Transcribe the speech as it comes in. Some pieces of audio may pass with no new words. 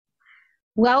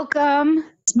Welcome.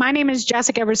 My name is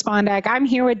Jessica Respondak. I'm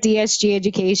here with DSG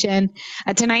Education.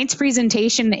 Tonight's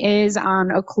presentation is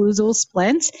on occlusal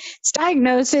splints. It's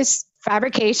diagnosis,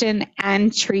 fabrication,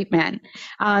 and treatment.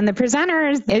 The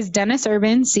presenter is Dennis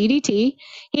Urban, CDT.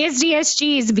 He is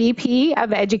DSG's VP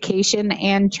of Education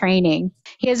and Training.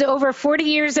 He has over 40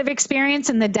 years of experience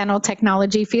in the dental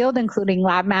technology field, including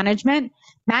lab management,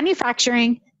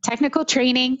 manufacturing, technical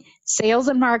training, sales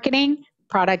and marketing,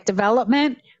 product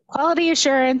development, quality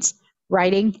assurance,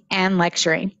 writing, and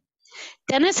lecturing.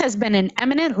 Dennis has been an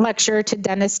eminent lecturer to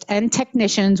dentists and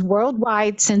technicians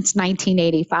worldwide since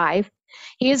 1985.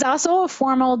 He is also a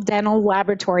formal dental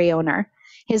laboratory owner.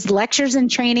 His lectures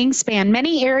and training span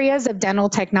many areas of dental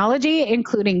technology,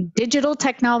 including digital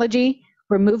technology,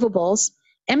 removables,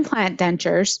 implant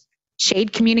dentures,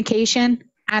 shade communication,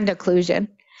 and occlusion.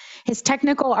 His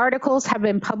technical articles have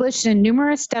been published in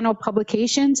numerous dental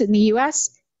publications in the US,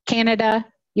 Canada,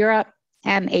 Europe,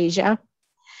 and Asia.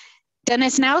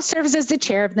 Dennis now serves as the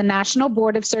chair of the National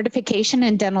Board of Certification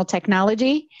in Dental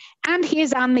Technology, and he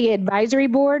is on the advisory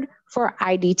board for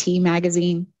IDT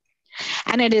Magazine.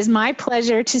 And it is my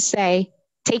pleasure to say,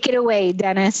 take it away,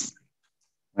 Dennis.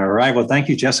 All right. Well, thank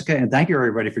you, Jessica, and thank you,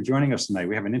 everybody, for joining us tonight.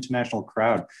 We have an international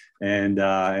crowd and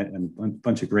a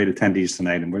bunch of great attendees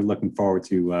tonight, and we're looking forward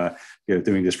to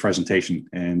doing this presentation.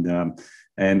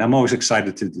 And I'm always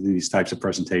excited to do these types of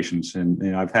presentations.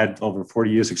 And I've had over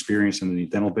 40 years experience in the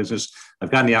dental business. I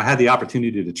had the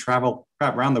opportunity to travel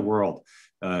around the world,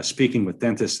 speaking with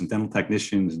dentists and dental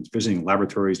technicians and visiting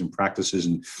laboratories and practices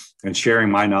and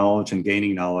sharing my knowledge and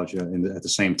gaining knowledge at the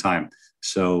same time.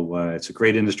 So it's a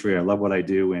great industry. I love what I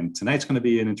do. And tonight's going to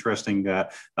be an interesting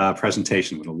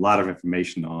presentation with a lot of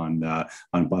information on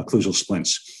occlusal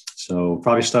splints. So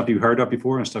probably stuff you've heard of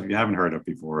before and stuff you haven't heard of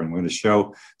before. And we're going to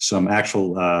show some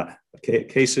actual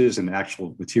cases and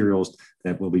actual materials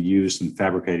that will be used in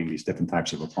fabricating these different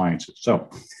types of appliances. So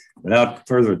without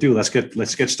further ado, let's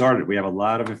get started. We have a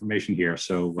lot of information here.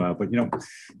 So, but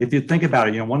if you think about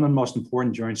it, one of the most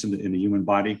important joints in the human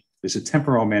body is the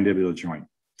temporomandibular joint,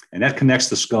 and that connects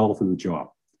the skull to the jaw.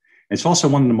 It's also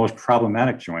one of the most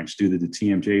problematic joints due to the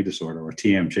TMJ disorder or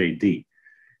TMJD.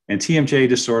 And TMJ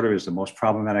disorder is the most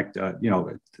problematic,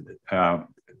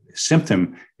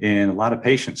 symptom in a lot of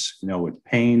patients, with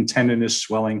pain, tenderness,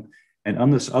 swelling, and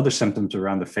other symptoms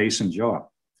around the face and jaw.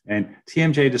 And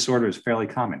TMJ disorder is fairly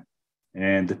common.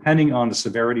 And depending on the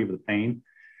severity of the pain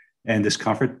and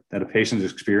discomfort that a patient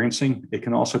is experiencing, it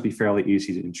can also be fairly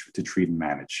easy to treat and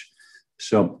manage.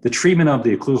 So the treatment of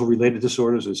the occlusal-related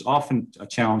disorders is often a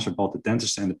challenge for both the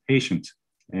dentist and the patient.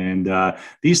 And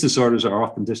these disorders are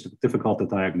often difficult to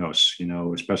diagnose,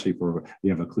 especially for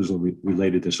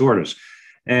occlusal-related disorders.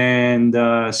 And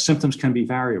symptoms can be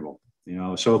variable.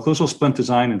 So occlusal splint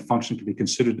design and function can be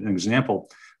considered an example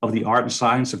of the art and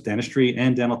science of dentistry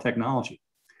and dental technology.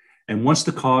 And once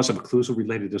the cause of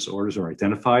occlusal-related disorders are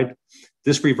identified,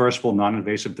 this reversible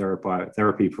non-invasive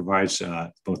therapy provides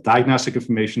both diagnostic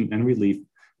information and relief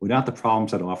without the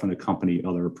problems that often accompany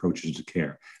other approaches to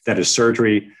care, that is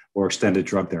surgery or extended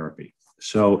drug therapy.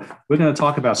 So we're going to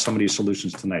talk about some of these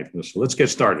solutions tonight. So let's get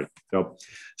started. So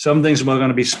some things we're going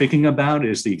to be speaking about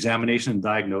is the examination and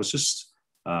diagnosis,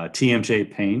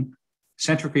 TMJ Pain,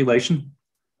 Centric Relation,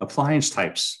 Appliance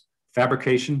Types,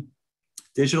 Fabrication,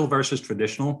 digital versus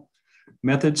traditional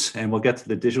methods, and we'll get to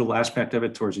the digital aspect of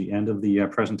it towards the end of the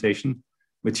presentation,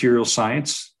 material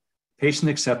science, patient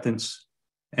acceptance,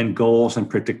 and goals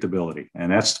and predictability. And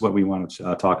that's what we want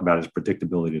to talk about is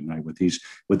predictability tonight with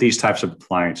these types of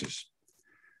appliances.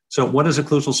 So what is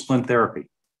occlusal splint therapy?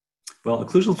 Well,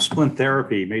 occlusal splint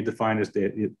therapy may be defined as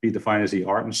the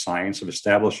art and science of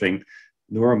establishing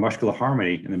neuromuscular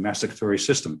harmony in the masticatory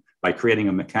system by creating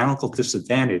a mechanical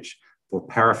disadvantage for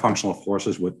parafunctional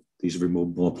forces with these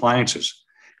removable appliances.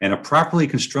 And a properly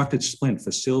constructed splint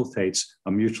facilitates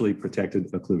a mutually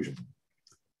protected occlusion.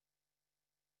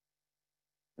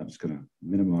 I'm just going to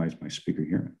minimize my speaker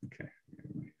here. Okay,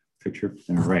 picture.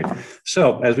 All right.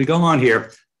 So as we go on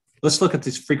here, let's look at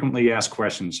these frequently asked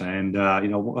questions. And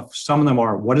some of them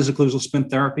are: what is occlusal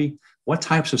splint therapy? What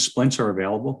types of splints are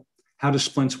available? How do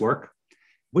splints work?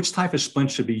 Which type of splint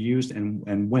should be used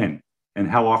and when? And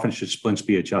how often should splints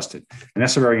be adjusted? And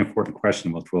that's a very important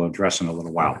question, which we'll address in a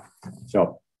little while.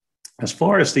 So as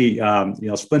far as the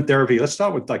splint therapy, let's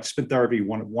start with like splint therapy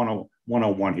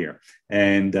 101 here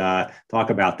and talk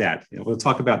about that. We'll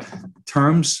talk about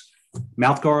terms,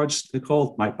 mouth guards, they're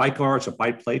called bite guards or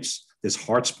bite plates. There's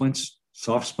hard splints,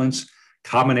 soft splints,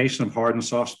 combination of hard and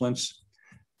soft splints,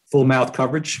 full mouth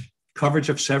coverage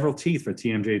of several teeth for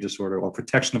TMJ disorder, or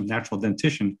protection of natural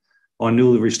dentition, on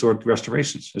newly restored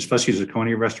restorations, especially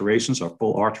zirconia restorations or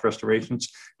full arch restorations,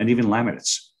 and even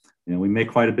laminates. We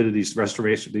make quite a bit of these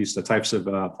restorations, these types of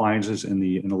appliances in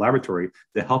the laboratory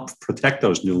to help protect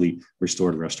those newly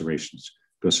restored restorations,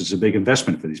 because it's a big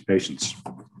investment for these patients.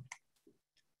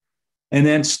 And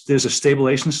then there's a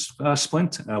stabilization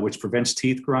splint, which prevents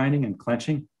teeth grinding and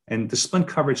clenching. And the splint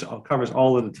covers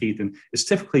all of the teeth, and it's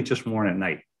typically just worn at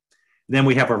night. Then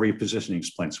we have our repositioning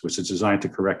splints, which is designed to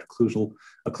correct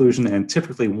occlusion and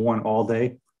typically worn all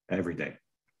day, every day.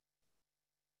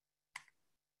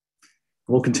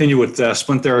 We'll continue with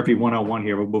Splint Therapy 101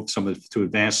 here. We'll move to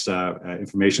advanced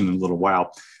information in a little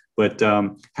while. But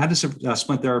how does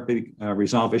Splint Therapy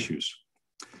resolve issues?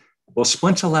 Well,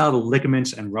 splints allow the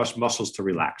ligaments and muscles to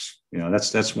relax.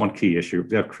 That's one key issue,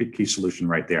 that key solution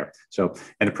right there.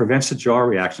 And it prevents the jaw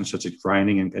reactions such as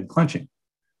grinding and clenching,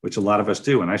 which a lot of us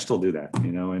do, and I still do that.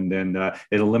 And then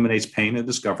it eliminates pain and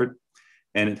discomfort,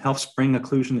 and it helps bring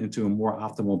occlusion into a more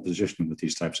optimal position with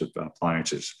these types of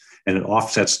appliances, and it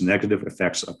offsets negative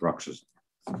effects of bruxism.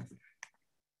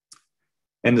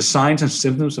 And the signs and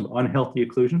symptoms of unhealthy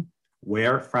occlusion: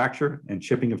 wear, fracture, and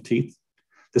chipping of teeth,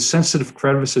 the sensitive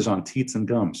crevices on teeth and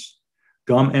gums,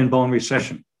 gum and bone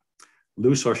recession,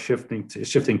 loose or shifting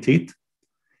teeth,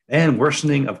 and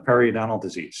worsening of periodontal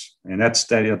disease. And that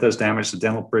does damage the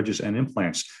dental bridges and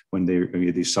implants when they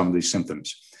get some of these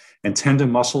symptoms. And tender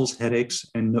muscles, headaches,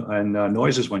 and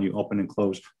noises when you open and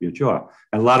close your jaw.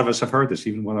 And a lot of us have heard this,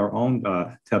 even with our own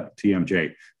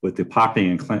TMJ, with the popping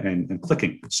and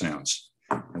clicking sounds.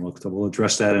 And we'll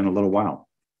address that in a little while.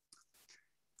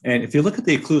 And if you look at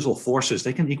the occlusal forces,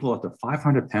 they can equal up to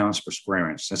 500 pounds per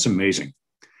square inch. That's amazing.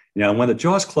 When the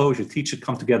jaws close, your teeth should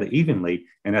come together evenly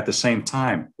and at the same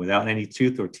time without any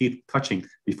tooth or teeth touching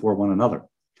before one another.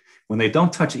 When they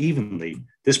don't touch evenly,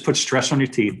 this puts stress on your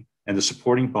teeth and the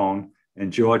supporting bone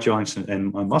and jaw joints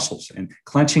and muscles. And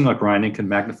clenching or grinding can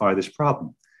magnify this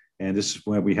problem. And this is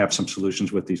where we have some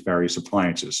solutions with these various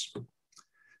appliances. So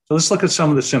let's look at some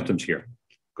of the symptoms here.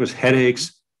 Of course,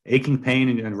 headaches, aching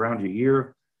pain around your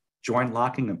ear, joint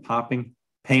locking and popping,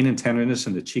 pain and tenderness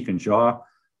in the cheek and jaw,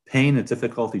 pain and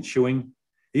difficulty chewing,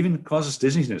 even causes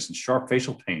dizziness and sharp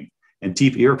facial pain and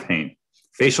deep ear pain,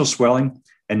 facial swelling,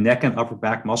 and neck and upper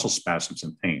back muscle spasms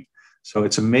and pain. So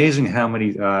it's amazing how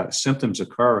many symptoms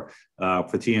occur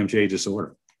for TMJ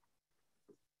disorder.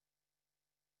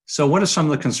 So what are some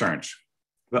of the concerns?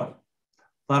 Well,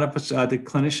 a lot of the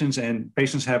clinicians and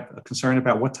patients have a concern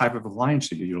about what type of appliance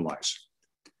to utilize,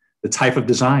 the type of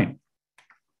design,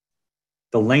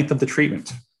 the length of the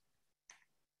treatment,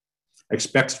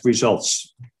 expected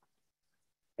results,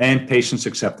 and patient's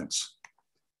acceptance.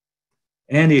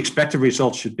 And the expected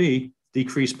results should be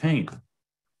decreased pain,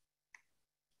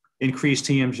 increased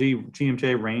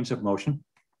TMJ range of motion,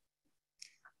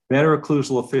 better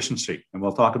occlusal efficiency. And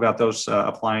we'll talk about those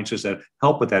appliances that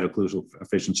help with that occlusal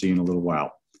efficiency in a little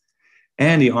while.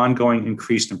 And the ongoing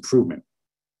increased improvement.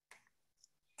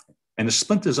 And the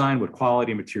splint design with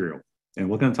quality material. And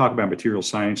we're going to talk about material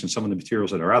science and some of the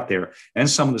materials that are out there and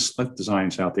some of the splint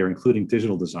designs out there, including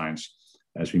digital designs,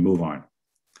 as we move on.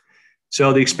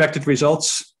 So the expected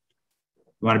results,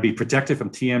 we want to be protected from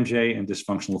TMJ and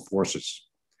dysfunctional forces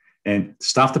and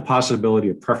stop the possibility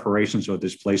of perforations or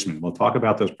displacement. We'll talk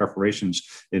about those perforations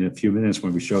in a few minutes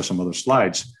when we show some other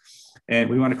slides. And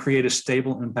we want to create a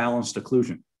stable and balanced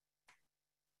occlusion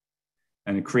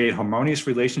and to create harmonious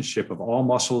relationship of all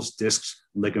muscles, discs,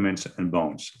 ligaments, and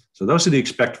bones. So those are the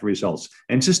expected results.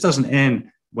 And it just doesn't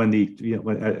end when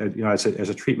as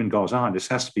a treatment goes on. This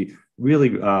has to be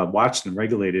really watched and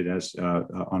regulated as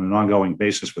on an ongoing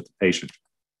basis with the patient.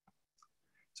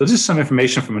 So this is some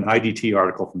information from an IDT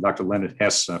article from Dr. Leonard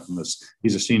Hess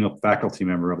he's a senior faculty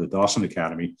member of the Dawson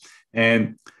Academy.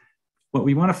 And what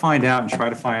we want to find out and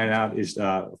try to find out is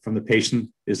from the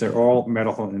patient is their oral,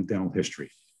 medical, and dental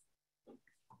history.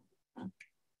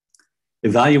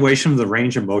 Evaluation of the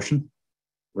range of motion,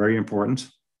 very important.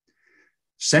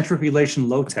 Centric relation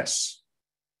load tests.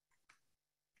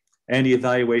 And the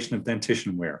evaluation of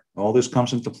dentition wear. All this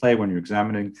comes into play when you're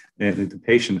examining the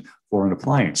patient for an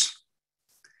appliance.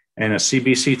 And a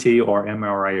CBCT or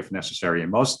MRI if necessary.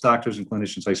 And most doctors and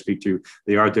clinicians I speak to,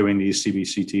 they are doing these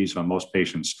CBCTs on most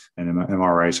patients and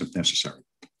MRIs if necessary.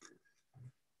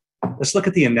 Let's look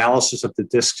at the analysis of the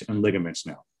discs and ligaments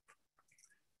now.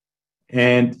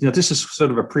 And this is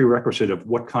sort of a prerequisite of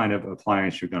what kind of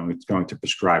appliance you're going to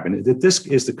prescribe. And the disc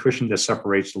is the cushion that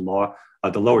separates the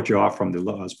lower jaw from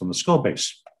the skull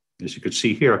base, as you can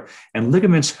see here. And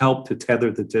ligaments help to tether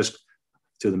the disc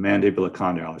to the mandibular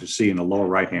condyle, as you see in the lower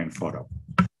right-hand photo.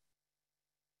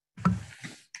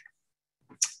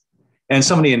 And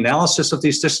some of the analysis of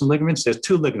these distal ligaments, there's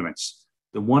two ligaments.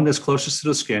 The one that's closest to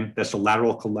the skin, that's the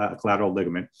lateral collateral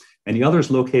ligament, and the other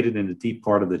is located in the deep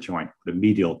part of the joint, the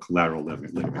medial collateral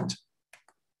ligament.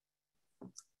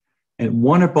 And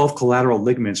one or both collateral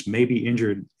ligaments may be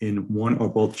injured in one or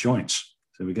both joints.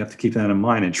 So we have to keep that in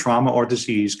mind. And trauma or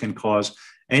disease can cause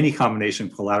any combination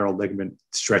of collateral ligament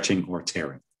stretching or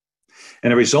tearing.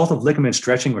 And a result of ligament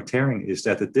stretching or tearing is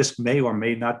that the disc may or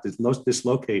may not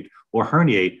dislocate or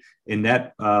herniate in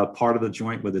that part of the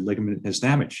joint where the ligament is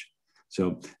damaged.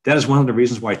 So that is one of the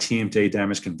reasons why TMJ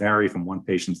damage can vary from one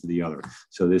patient to the other.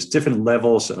 So there's different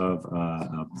levels of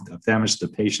damage to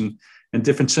the patient and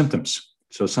different symptoms.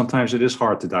 So sometimes it is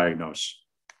hard to diagnose.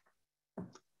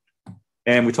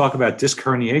 And we talk about disc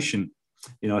herniation.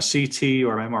 You know, CT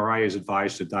or MRI is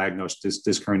advised to diagnose this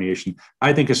disc herniation.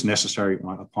 I think it's necessary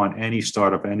upon any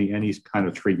startup, any kind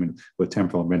of treatment with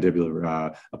temporal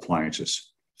mandibular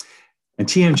appliances. And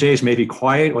TMJs may be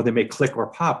quiet, or they may click or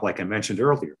pop, like I mentioned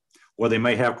earlier, or they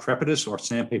may have crepitus or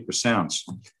sandpaper sounds.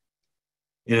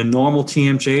 In a normal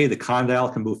TMJ, the condyle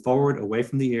can move forward away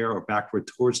from the ear or backward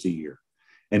towards the ear.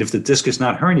 And if the disc is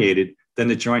not herniated, then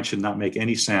the joint should not make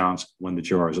any sounds when the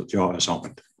jaw is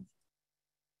opened.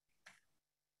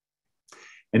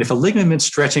 And if a ligament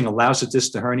stretching allows the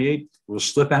disc to herniate, it will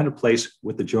slip out of place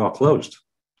with the jaw closed.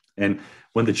 And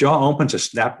when the jaw opens, a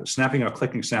snapping or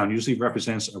clicking sound usually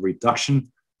represents a reduction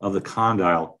of the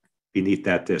condyle beneath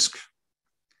that disc.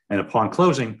 And upon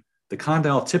closing, the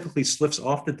condyle typically slips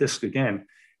off the disc again,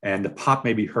 and the pop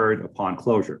may be heard upon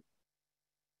closure.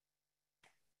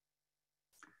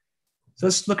 So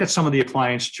let's look at some of the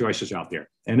appliance choices out there.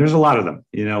 And there's a lot of them,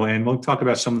 you know, and we'll talk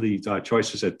about some of the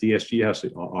choices that DSG has to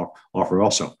offer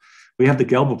also. We have the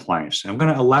Gelb appliance. I'm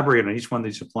going to elaborate on each one of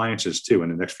these appliances too in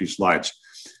the next few slides.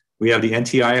 We have the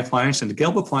NTI appliance, and the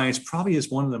Gelb appliance probably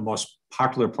is one of the most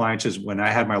popular appliances. When I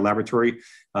had my laboratory,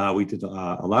 we did a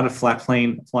lot of flat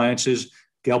plane appliances,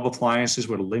 Gelb appliances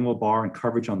with a lingual bar and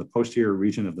coverage on the posterior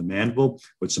region of the mandible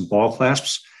with some ball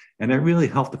clasps. And that really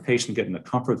helped the patient get in a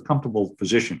comfortable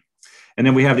position. And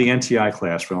then we have the NTI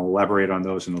class, and I'll elaborate on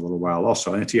those in a little while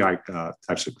also, NTI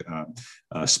types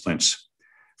of splints.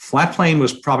 Flat plane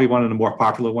was probably one of the more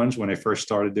popular ones when I first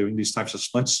started doing these types of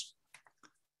splints.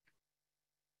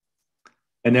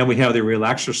 And then we have the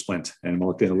relaxer splint, and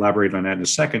we'll elaborate on that in a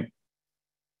second.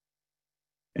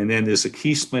 And then there's a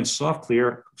key splint soft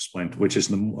clear splint, which is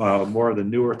the more of the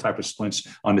newer type of splints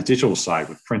on the digital side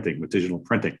with printing, with digital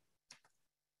printing.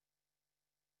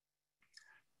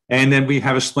 And then we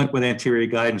have a splint with anterior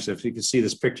guidance. If you can see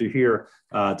this picture here,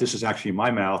 this is actually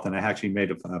my mouth, and I actually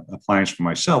made an appliance for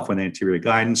myself with anterior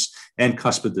guidance and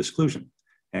cuspid disclusion.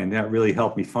 And that really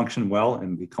helped me function well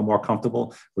and become more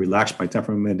comfortable, relax my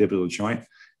temporomandibular joint.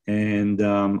 And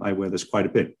I wear this quite a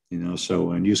bit, you know,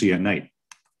 so, and usually at night.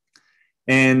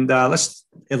 And let's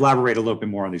elaborate a little bit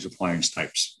more on these appliance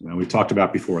types. You know, we talked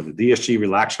about before the DSG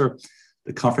relaxer,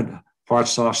 the comfort hard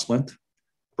soft splint,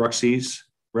 bruxis,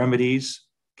 remedies,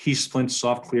 key splint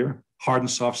soft clear, hard and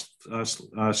soft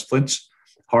splints,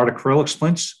 hard acrylic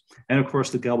splints, and of course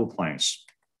the Gelb appliance.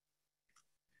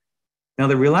 Now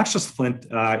the relaxer splint,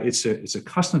 it's a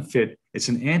custom fit. It's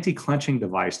an anti-clenching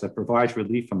device that provides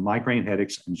relief from migraine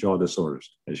headaches and jaw disorders,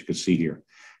 as you can see here.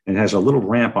 And it has a little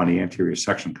ramp on the anterior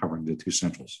section covering the two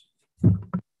centrals.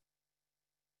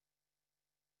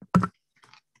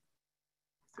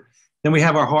 Then we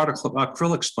have our hard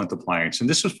acrylic splint appliance. And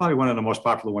this was probably one of the most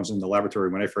popular ones in the laboratory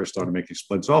when I first started making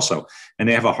splints also. And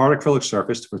they have a hard acrylic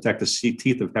surface to protect the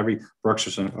teeth of heavy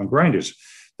bruxism and grinders.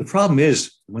 The problem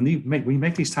is when we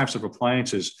make these types of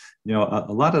appliances, you know,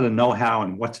 a lot of the know-how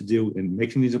and what to do in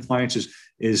making these appliances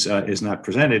is not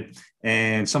presented.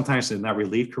 And sometimes they're not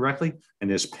relieved correctly.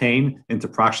 And there's pain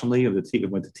interproximally of the teeth,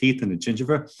 with the teeth and the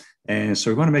gingiva. And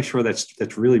so we want to make sure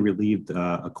that's really relieved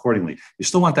accordingly. You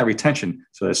still want that retention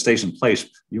so that it stays in place.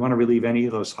 You want to relieve any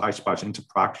of those high spots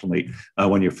interproximally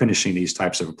when you're finishing these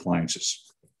types of appliances.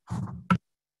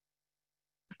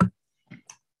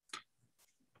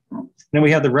 Then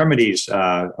we have the remedies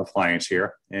appliance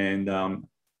here. And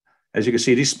as you can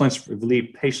see, these splints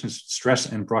relieve patients' stress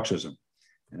and bruxism.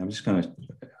 And I'm just going to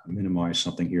minimize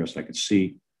something here so I can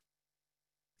see.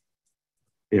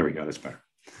 There we go, that's better.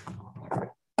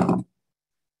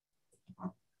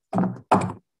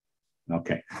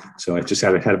 Okay, so I just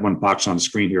had one box on the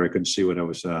screen here. I couldn't see what I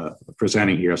was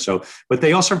presenting here. So, but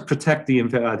they also protect the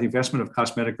investment of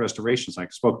cosmetic restorations, like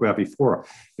I spoke about before.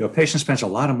 You know, a patient spends a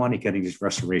lot of money getting these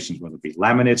restorations, whether it be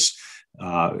laminates,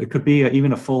 It could be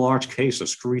even a full arch case, a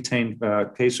screw retained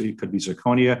case, or it could be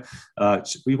zirconia.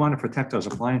 We want to protect those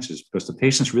appliances because the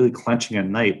patient's really clenching at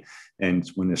night and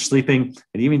when they're sleeping,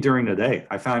 and even during the day.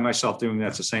 I find myself doing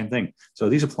that's the same thing. So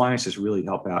these appliances really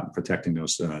help out in protecting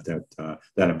those that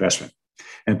investment.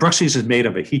 And bruxism is made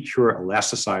of a heat cure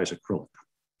elasticized acrylic.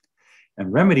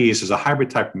 And Remedies is a hybrid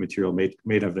type of material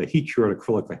made of a heat cured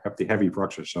acrylic with the heavy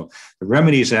bruxer. So the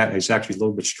Remedies is actually a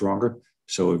little bit stronger.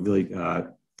 So it really,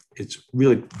 it's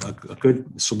really a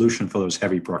good solution for those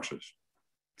heavy bruxers.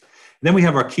 And then we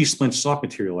have our key splint soft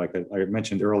material, like I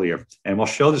mentioned earlier. And we'll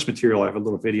show this material. I have a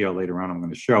little video later on I'm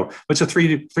going to show. But it's a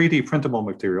 3D printable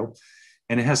material.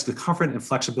 And it has the comfort and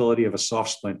flexibility of a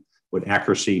soft splint with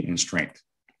accuracy and strength.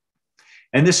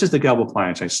 And this is the Gelb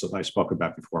appliance I spoke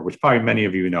about before, which probably many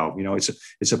of you know. You know,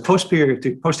 it's a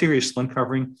posterior splint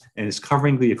covering, and it's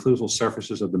covering the occlusal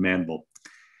surfaces of the mandible.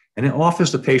 And it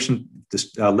offers the patient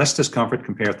less discomfort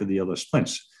compared to the other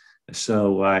splints.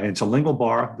 So it's a lingual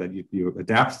bar that you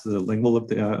adapt to the lingual of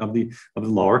the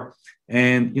lower.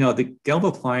 And you know, the Gelb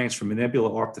appliance for mandibular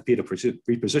orthopedic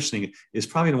repositioning is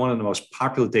probably one of the most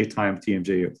popular daytime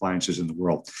TMJ appliances in the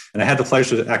world. And I had the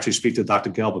pleasure to actually speak to Dr.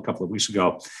 Gelb a couple of weeks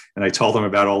ago, and I told him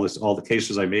about all the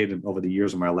cases I made over the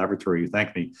years in my laboratory. He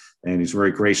thanked me, and he's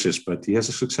very gracious. But he has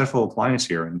a successful appliance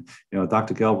here, and you know,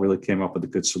 Dr. Gelb really came up with a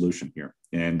good solution here.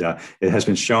 And it has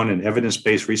been shown in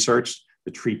evidence-based research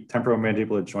to treat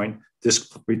temporomandibular joint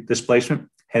displacement,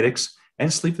 headaches,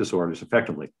 and sleep disorders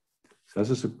effectively. So this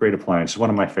is a great appliance. It's one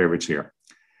of my favorites here.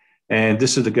 And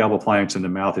this is the Gelb appliance in the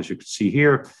mouth. As you can see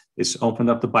here, it's opened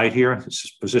up the bite here.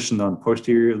 It's positioned on the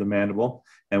posterior of the mandible.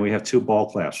 And we have 2 ball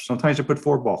clasps. Sometimes I put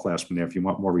 4 ball clasps in there if you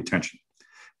want more retention.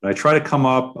 But I try to come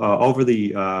up over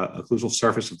the occlusal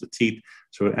surface of the teeth,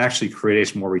 so it actually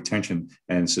creates more retention.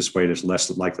 And it's this way that's less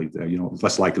likely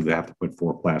to have to put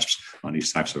 4 clasps on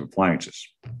these types of appliances.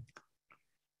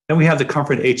 Then we have the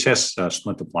Comfort HS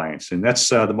Splint appliance, and that's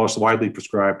the most widely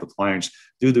prescribed appliance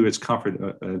due to its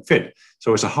comfort and fit.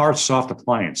 So it's a hard, soft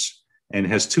appliance, and it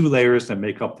has 2 layers that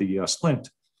make up the splint.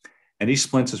 And each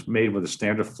splint is made with a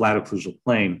standard flat occlusal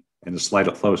plane and a slight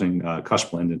closing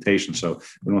cuspal indentation. So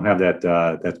we don't have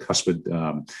that cuspid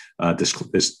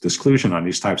disclusion on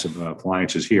these types of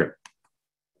appliances here.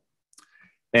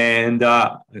 And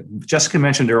Jessica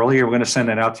mentioned earlier, we're going to send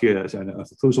that out to you as an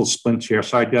occlusal splint chair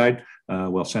side guide.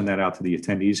 We'll send that out to the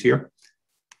attendees here.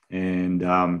 And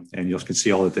you can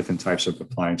see all the different types of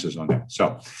appliances on there.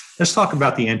 So let's talk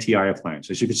about the NTI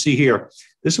appliance. As you can see here,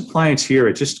 this appliance here,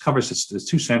 it just covers the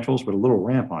 2 centrals with a little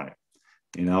ramp on it.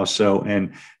 You know, so,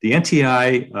 and the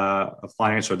NTI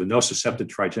appliance, or the nociceptive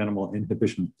trigeminal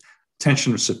inhibition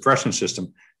tension suppression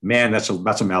system, man, that's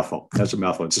a mouthful. That's a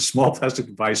mouthful. It's a small plastic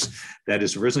device that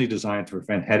is originally designed to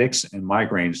prevent headaches and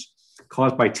migraines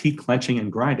caused by teeth clenching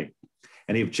and grinding.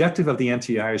 And the objective of the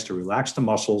NTI is to relax the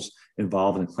muscles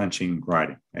involved in clenching and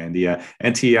grinding. And the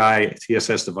NTI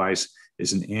TSS device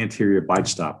is an anterior bite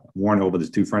stop worn over the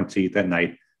 2 front teeth at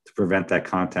night to prevent that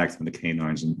contact from the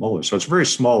canines and molars. So it's a very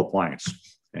small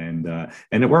appliance, and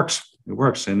it works. It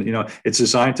works, and you know, it's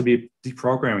designed to be a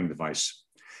deprogramming device.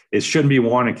 It shouldn't be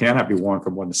worn and cannot be worn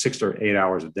for more than 6 or 8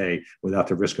 hours a day without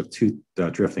the risk of tooth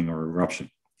drifting or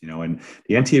eruption. You know, and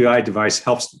the NTI device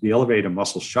helps the elevator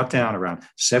muscle shut down around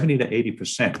 70 to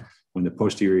 80% when the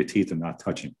posterior teeth are not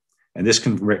touching, and this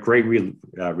can greatly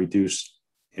reduce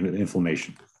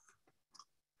inflammation.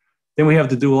 Then we have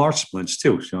the dual arch splints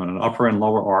too, so an upper and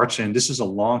lower arch, and this is a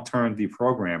long-term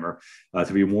deprogrammer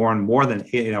to be worn more than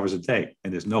 8 hours a day,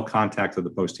 and there's no contact with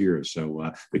the posterior.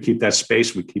 So we keep that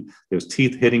space, we keep those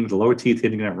teeth hitting, the lower teeth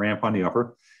hitting that ramp on the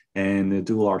upper, and the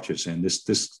dual arches, and this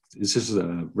is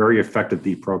a very effective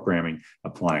deprogramming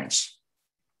appliance.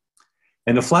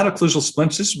 And the flat occlusal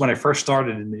splints, this is when I first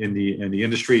started in the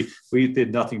industry. We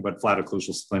did nothing but flat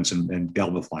occlusal splints and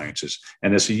Gelb appliances.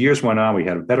 And as the years went on, we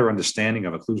had a better understanding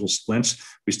of occlusal splints.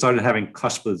 We started having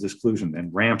cuspal disclusion and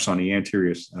ramps on the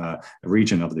anterior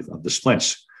region of the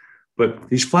splints. But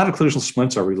these flat occlusal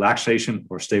splints are relaxation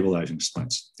or stabilizing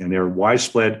splints, and they're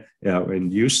widespread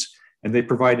in use, and they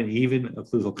provide an even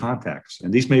occlusal contacts.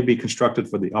 And these may be constructed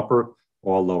for the upper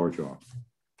or lower jaw.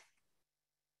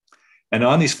 And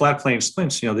on these flat plane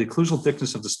splints, you know, the occlusal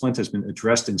thickness of the splint has been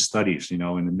addressed in studies. You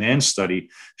know, and the Mann study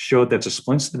showed that the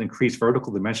splints that increased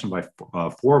vertical dimension by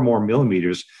 4 more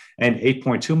millimeters and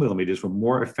 8.2 millimeters were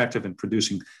more effective in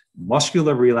producing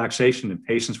muscular relaxation in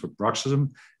patients with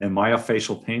bruxism and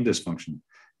myofascial pain dysfunction.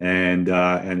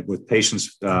 and with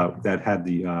patients that had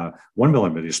the 1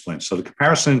 millimeter splint. So the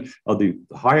comparison of the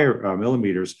higher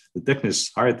millimeters, the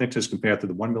thickness, higher thickness compared to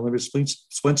the 1 millimeter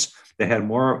splints, they had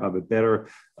more of a better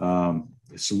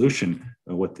solution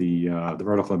with the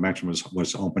vertical dimension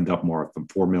was opened up more from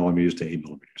 4 millimeters to 8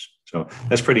 millimeters. So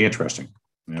that's pretty interesting.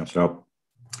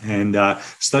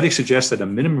 Studies suggest that a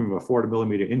minimum of a 4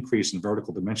 millimeter increase in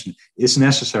vertical dimension is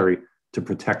necessary to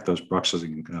protect those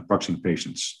bruxing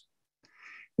patients.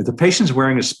 If the patient is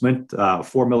wearing a splint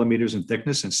 4 millimeters in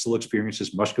thickness and still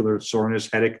experiences muscular soreness,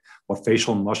 headache, or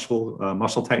facial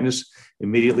muscle tightness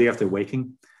immediately after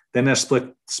waking, then that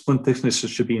splint thickness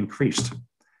should be increased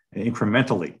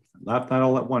incrementally, not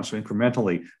all at once, but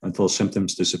incrementally until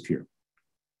symptoms disappear.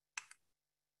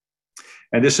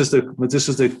 And this is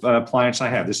the appliance I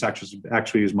have. This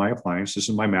actually is my appliance. This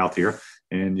is my mouth here,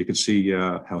 and you can see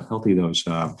how healthy those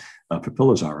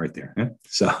papillas are right there.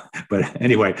 So, but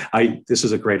anyway, this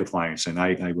is a great appliance, and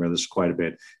I wear this quite a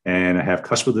bit. And I have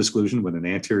cuspal exclusion with an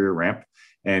anterior ramp,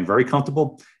 and very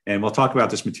comfortable. And we'll talk about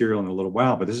this material in a little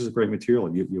while, but this is a great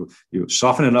material. You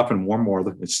soften it up in warm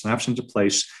water, it snaps into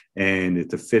place, and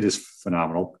the fit is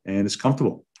phenomenal, and it's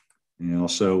comfortable.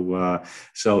 So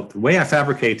the way I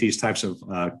fabricate these types of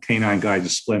canine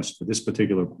guided splints for this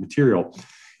particular material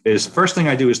is the first thing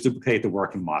I do is duplicate the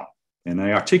working model. And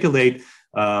I articulate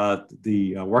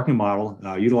the working model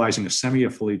utilizing a semi or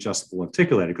fully adjustable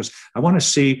articulator, because I want to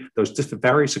see those different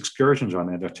various excursions on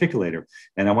that articulator.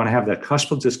 And I want to have that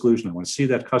cuspal disclusion. I want to see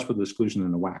that cuspal disclusion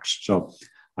in the wax. So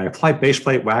I apply base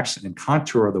plate wax and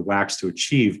contour the wax to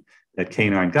achieve that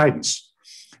canine guidance.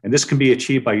 And this can be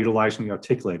achieved by utilizing the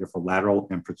articulator for lateral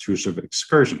and protrusive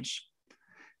excursions.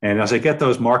 And as I get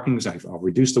those markings, I'll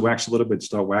reduce the wax a little bit,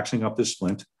 start waxing up this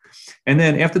splint. And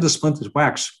then after the splint is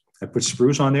waxed, I put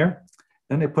sprues on there.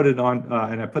 Then I put it on,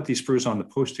 and I put these sprues on the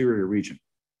posterior region.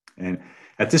 And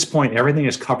at this point, everything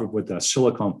is covered with a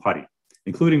silicone putty,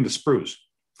 including the sprues.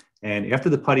 And after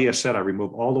the putty is set, I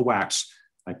remove all the wax.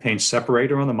 I paint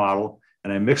separator on the model,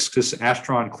 and I mix this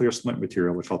Astron clear splint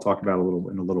material, which I'll talk about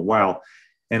in a little while.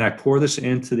 And I pour this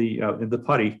into the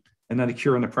putty, and then I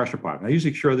cure in the pressure pot. And I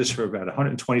usually cure this for about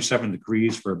 127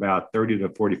 degrees for about 30 to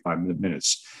 45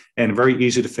 minutes, and very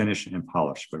easy to finish and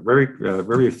polish, but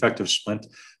very effective splint.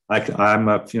 I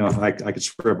could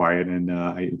swear by it, and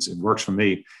it works for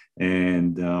me.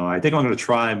 And I think I'm going to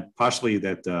try possibly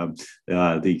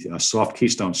the soft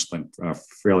keystone splint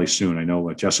fairly soon. I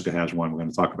know Jessica has one. We're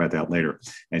going to talk about that later,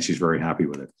 and she's very happy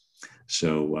with it.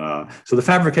 So the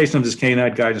fabrication of this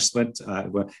canine guided splint,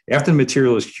 after the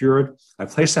material is cured, I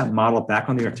place that model back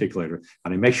on the articulator,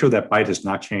 and I make sure that bite has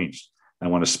not changed. I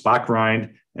want to spot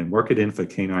grind and work it in for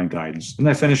canine guidance. And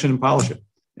I finish it and polish it.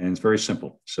 And it's very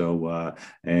simple. So,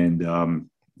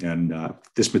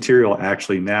 this material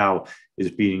actually now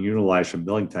is being utilized for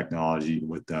milling technology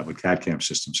with CAD/CAM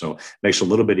systems. So it makes it a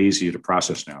little bit easier to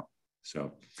process now.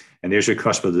 So, and there's your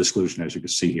cuspal exclusion, as you can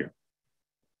see here.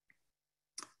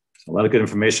 So a lot of good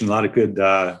information, a lot of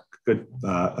good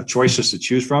choices to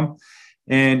choose from.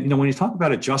 And, when you talk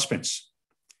about adjustments,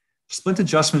 splint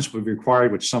adjustments would be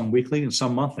required with some weekly and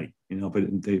some monthly, but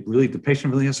the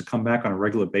patient really has to come back on a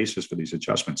regular basis for these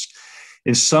adjustments.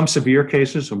 In some severe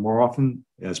cases, or more often,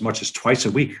 as much as twice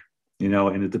a week,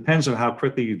 and it depends on how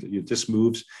quickly your disc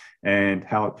moves and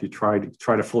how you try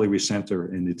to fully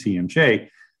recenter in the TMJ.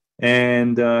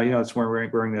 And, it's where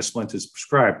wearing the splint is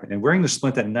prescribed. And wearing the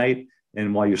splint at night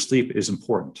and while you sleep is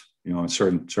important, in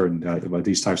certain about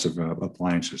these types of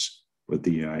appliances with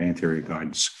the anterior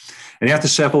guidance. And after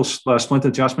several splint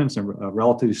adjustments, a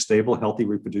relatively stable, healthy,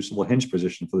 reproducible hinge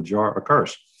position for the jaw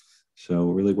occurs. So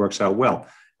it really works out well.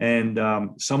 And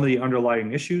some of the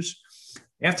underlying issues,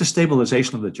 after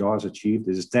stabilization of the jaw is achieved,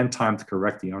 it is then time to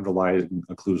correct the underlying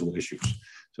occlusal issues.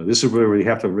 So this is where we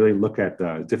have to really look at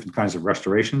different kinds of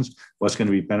restorations, what's going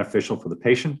to be beneficial for the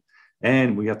patient,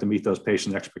 and we have to meet those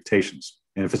patient expectations.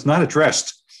 And if it's not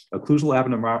addressed, occlusal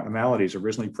abnormalities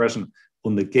originally present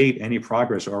will negate any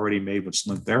progress already made with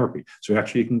splint therapy. So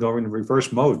actually you can go into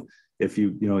reverse mode if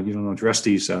you don't address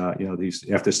these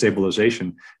after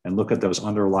stabilization and look at those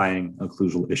underlying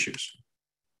occlusal issues.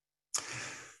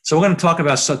 So we're going to talk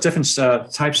about different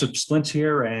types of splints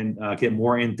here and get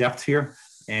more in depth here.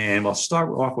 And we'll start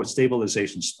off with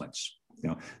stabilization splints.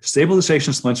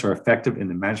 Stabilization splints are effective in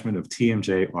the management of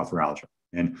TMJ arthralgia.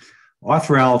 And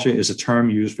arthralgia is a term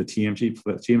used for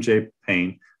TMJ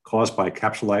pain caused by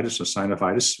capsulitis or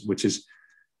synovitis, which is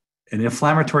an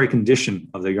inflammatory condition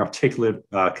of the articulate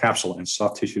capsule and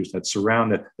soft tissues that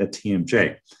surround that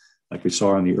TMJ, like we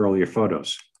saw in the earlier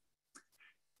photos.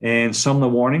 And some of the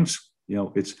warnings,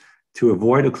 it's To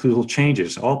avoid occlusal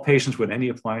changes, all patients with any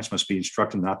appliance must be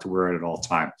instructed not to wear it at all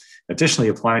time. Additionally,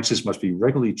 appliances must be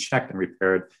regularly checked and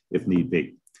repaired if need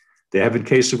be. There have been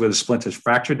cases where the splint has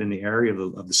fractured in the area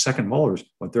of the second molars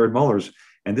or third molars,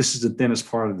 and this is the thinnest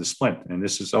part of the splint. And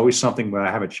this is always something where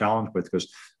I have a challenge with,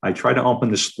 because I try to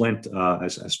open the splint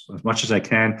as much as I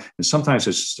can. And sometimes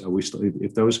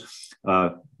if those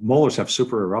molars have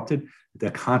super erupted,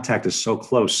 the contact is so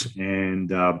close.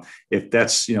 And if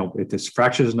it's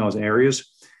fractures in those areas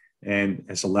and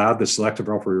has allowed the selective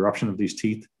eruption of these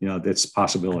teeth, that's a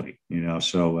possibility,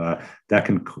 so that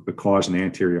can cause an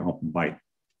anterior open bite.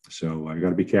 So you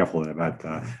got to be careful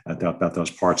about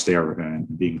those parts there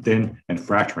and being thin and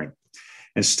fracturing.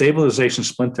 And stabilization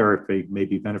splint therapy may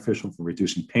be beneficial for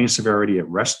reducing pain severity at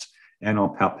rest and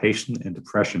on palpation and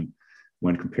depression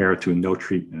when compared to no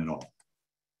treatment at all.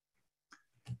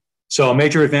 So a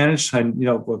major advantage, to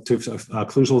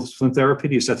occlusal splint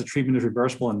therapy is that the treatment is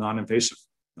reversible and non-invasive,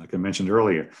 like I mentioned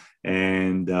earlier.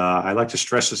 And I like to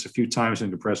stress this a few times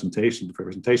in the presentation.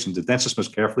 The dentist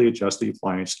must carefully adjust the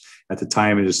appliance at the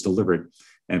time it is delivered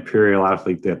and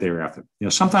periodically thereafter.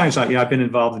 Sometimes I've been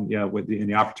involved in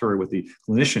the operatory with the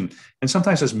clinician, and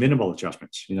sometimes there's minimal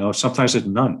adjustments. Sometimes there's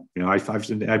none. I've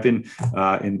been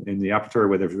in the operatory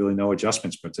where there's really no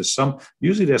adjustments, but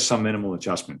usually there's some minimal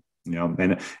adjustment. And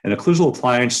an occlusal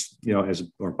appliance,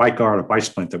 or bite guard or bite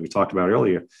splint that we talked about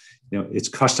earlier, it's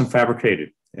custom fabricated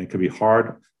and it can be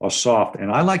hard or soft. And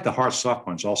I like the hard soft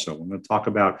ones also. I'm going to talk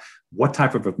about what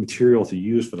type of a material to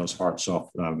use for those hard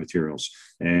soft materials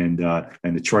and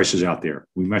the choices out there.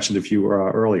 We mentioned a few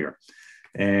earlier.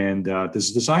 And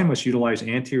this design must utilize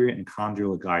anterior and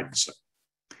condylar guidance.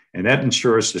 And that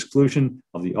ensures exclusion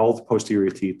of the old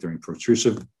posterior teeth during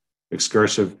protrusive,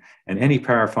 excursive, and any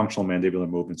parafunctional mandibular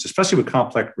movements, especially with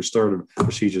complex restorative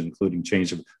procedures, including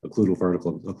change of occlusal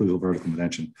vertical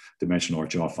dimension or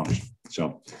jaw function.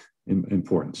 So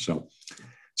important. So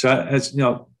as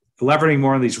elaborating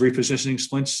more on these repositioning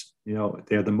splints,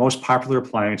 they're the most popular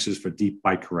appliances for deep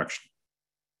bite correction.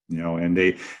 And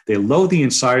they load the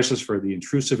incisors for the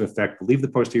intrusive effect, leave the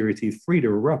posterior teeth free to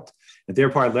erupt, and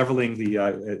thereby leveling the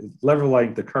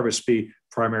curvus B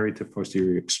primary to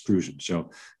posterior extrusion.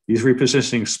 So these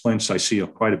repositioning splints I see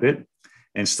quite a bit.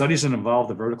 And studies that involve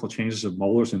the vertical changes of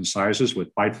molars and incisors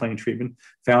with biplane treatment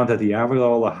found that the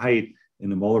alveolar height in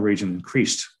the molar region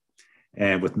increased,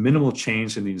 and with minimal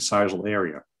change in the incisal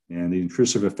area. And the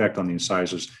intrusive effect on the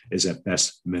incisors is at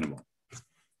best minimal.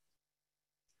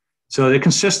 So they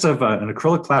consist of an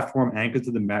acrylic platform anchored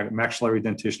to the maxillary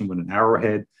dentition with an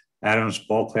arrowhead, Adams,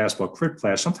 ball clasp, or crit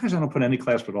clasp. Sometimes I don't put any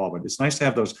clasp at all, but it's nice to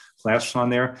have those clasps on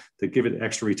there to give it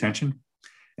extra retention.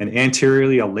 And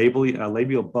anteriorly, a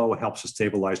labial bow helps to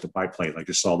stabilize the biplate, like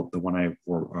you saw the one I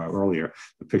wore earlier,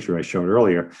 the picture I showed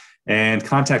earlier, and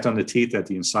contact on the teeth at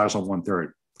the incisal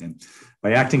 1/3. And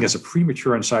by acting as a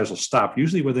premature incisal stop,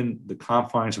 usually within the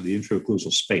confines of the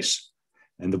intraocclusal space.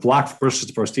 And the block bursts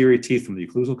the posterior teeth from the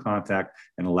occlusal contact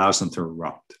and allows them to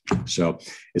erupt. So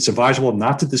it's advisable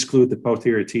not to disclude the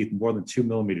posterior teeth more than 2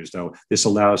 millimeters, though. This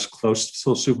allows close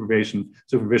supervision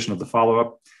of the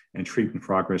follow-up and treatment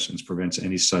progress and prevents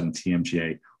any sudden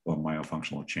TMJ or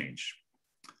myofunctional change.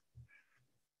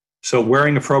 So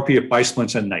wearing appropriate bite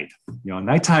splints at night.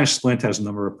 Nighttime splint has a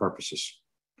number of purposes.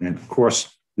 And of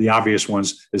course, the obvious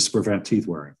ones is to prevent teeth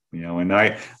wearing, and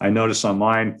I noticed on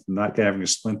mine, not having a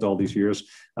splint all these years,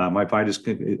 my bite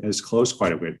is closed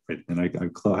quite a bit, and I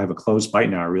have a closed bite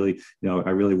now. I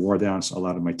really wore down a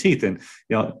lot of my teeth, and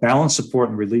balance, support,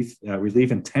 and relief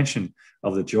and tension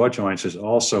of the jaw joints is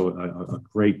also a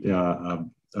great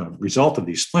result of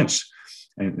these splints,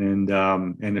 and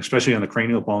especially on the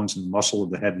cranial bones and muscle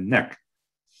of the head and neck.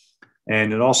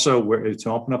 And it also, to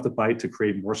open up the bite to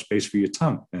create more space for your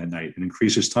tongue at night and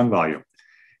increases tongue volume.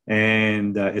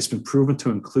 And it's been proven to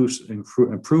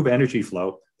improve energy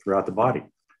flow throughout the body,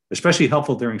 especially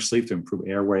helpful during sleep to improve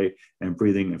airway and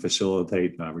breathing and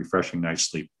facilitate refreshing night's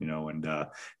sleep. And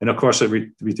of course, it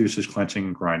reduces clenching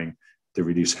and grinding to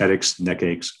reduce headaches, neck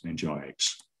aches, and jaw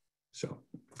aches. So.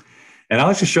 And I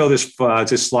like to show this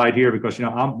slide here because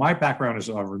my background is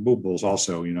removables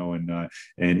also, and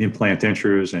implant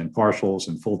dentures and partials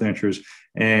and full dentures.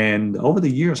 And over the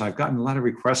years, I've gotten a lot of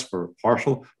requests for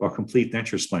partial or complete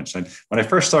denture splints. And when I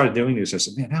first started doing this, I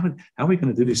said, man, how are we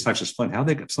going to do these types of splints? How are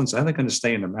they going to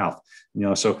stay in the mouth?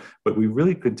 But we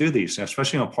really could do these,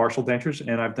 especially on partial dentures.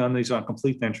 And I've done these on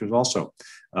complete dentures also.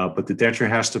 But the denture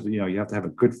has to, you have to have a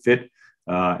good fit.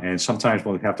 And sometimes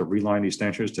we'll have to reline these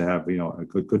dentures to have, a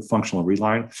good functional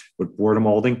reline with border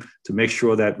molding to make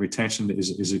sure that retention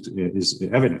is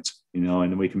evident, and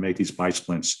then we can make these bite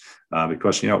splints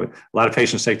because, a lot of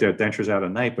patients take their dentures out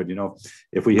at night, but,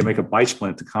 if we make a bite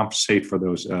splint to compensate for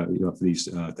those, for these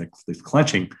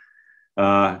clenching,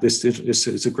 this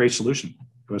is a great solution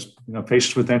because,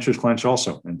 patients with dentures clench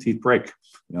also and teeth break.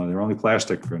 They're only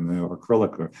plastic or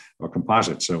acrylic or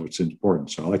composite, so it's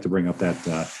important. So I like to bring up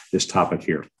this topic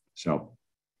here. So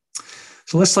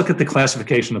let's look at the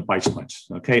classification of bite splints.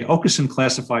 Okay, Occlusal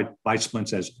classified bite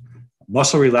splints as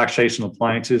muscle relaxation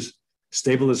appliances,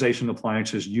 stabilization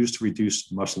appliances used to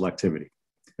reduce muscle activity.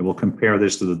 And we'll compare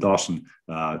this to the Dawson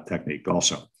technique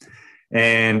also.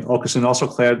 And Occlusal also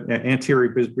clad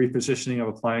anterior repositioning of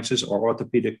appliances or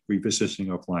orthopedic repositioning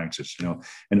of appliances.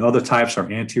 And other types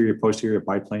are anterior posterior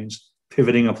biplanes,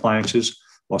 pivoting appliances,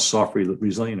 or soft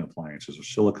resilient appliances or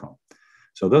silicone.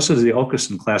 So those are the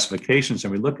Occlusal classifications.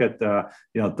 And we look at,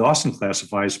 Dawson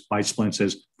classifies bite splints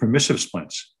as permissive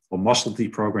splints or muscle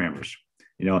deprogrammers.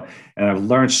 And I've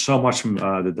learned so much from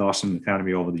the Dawson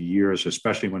Academy over the years,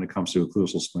 especially when it comes to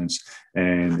occlusal splints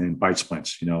and bite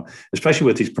splints, especially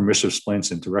with these permissive splints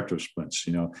and directive splints,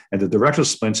 and the directive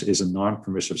splints is a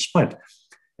non-permissive splint.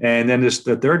 And then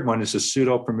the third one is a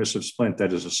pseudo-permissive splint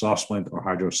that is a soft splint or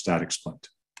hydrostatic splint.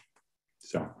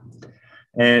 So,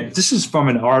 and this is from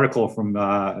an article from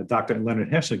Dr.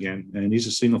 Leonard Hess again, and he's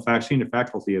a senior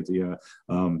faculty at the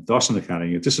Dawson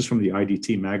Academy. This is from the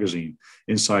IDT magazine,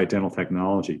 Inside Dental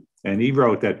Technology. And he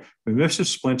wrote that permissive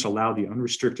splints allow the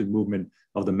unrestricted movement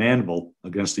of the mandible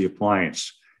against the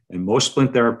appliance. And most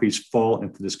splint therapies fall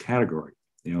into this category.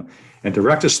 And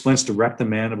directive splints direct the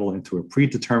mandible into a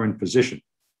predetermined position.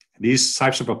 These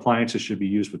types of appliances should be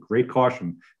used with great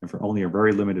caution and for only a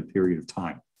very limited period of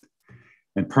time.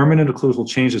 And permanent occlusal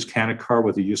changes can occur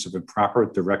with the use of improper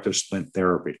directive splint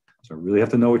therapy. So you really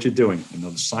have to know what you're doing and know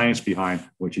the science behind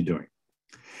what you're doing.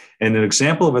 And an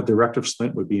example of a directive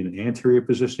splint would be an anterior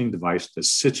positioning device that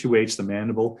situates the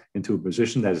mandible into a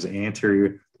position that is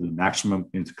anterior to the maximum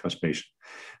intercuspation.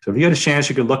 So if you get a chance,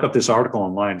 you can look up this article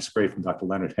online. It's great from Dr.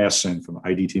 Leonard Hess and from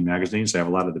IDT magazines. They have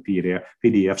a lot of the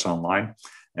PDFs online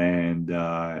and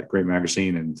great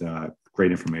magazine and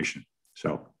great information.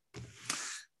 So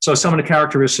some of the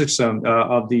characteristics of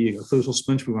the occlusal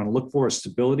splints we want to look for is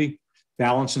stability,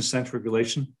 balance and centric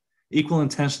relation, equal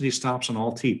intensity stops on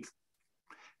all teeth,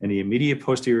 and the immediate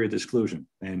posterior disclusion,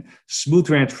 and smooth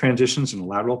transitions in the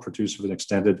lateral produce with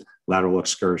extended lateral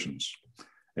excursions.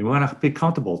 And we want to be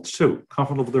comfortable too,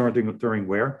 comfortable during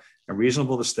wear, and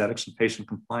reasonable aesthetics and patient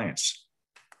compliance.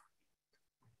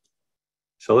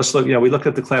 So let's look, we looked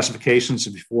at the classifications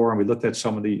before, and we looked at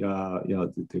some of the,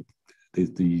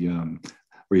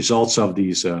 results of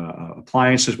these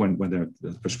appliances when they're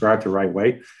prescribed the right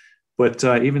way. But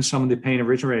even some of the pain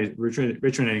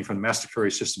originating from the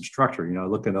masticatory system structure,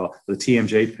 look at the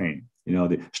TMJ pain,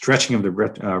 the stretching of the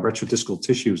retrodiscal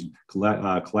tissues,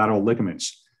 collateral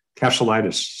ligaments,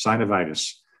 capsulitis,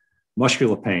 synovitis,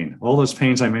 muscular pain, all those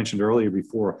pains I mentioned earlier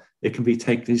before, these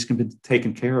can be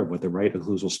taken care of with the right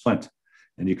occlusal splint,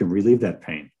 and you can relieve that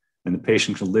pain. And the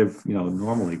patient can live,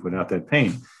 normally without that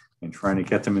pain, and trying to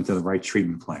get them into the right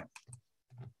treatment plan.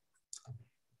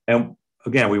 And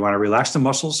again, we want to relax the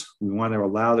muscles. We want to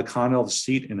allow the condyle to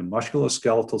seat in a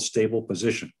musculoskeletal stable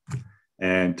position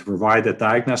and to provide that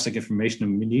diagnostic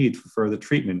information we need for further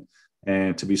treatment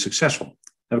and to be successful.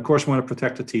 And of course, we want to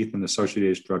protect the teeth and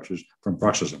associated structures from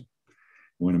bruxism.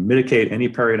 We want to mitigate any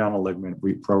periodontal ligament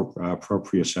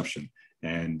proprioception,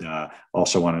 and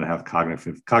also want to have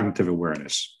cognitive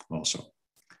awareness also.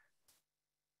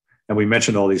 And we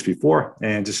mentioned all these before,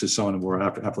 and this is some of the more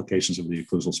applications of the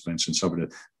occlusal splints and some of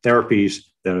the therapies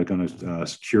that are going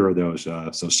to cure those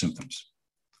symptoms.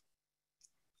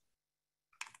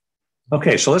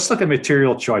 Okay, so let's look at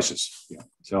material choices.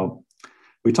 So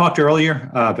we talked earlier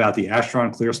about the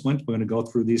Astron clear splint. We're going to go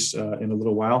through these in a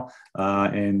little while,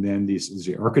 and then the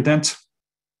Ercodent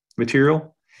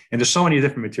material. And there's so many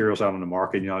different materials out on the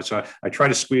market, so I try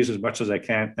to squeeze as much as I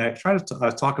can. And I try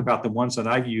to talk about the ones that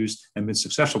I've used and been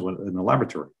successful with in the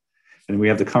laboratory. And we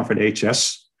have the Comfort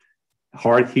HS,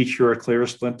 hard heat cure clear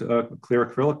splint, clear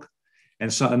acrylic,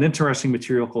 and so an interesting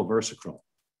material called VersaCryl.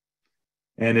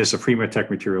 And there's a Primatech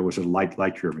material, which is a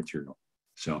light cure material.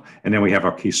 So, and then we have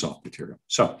our Keysoft material.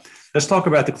 So let's talk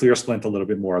about the clear splint a little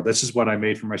bit more. This is what I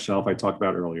made for myself. I talked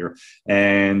about earlier.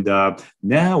 And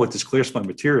now with this clear splint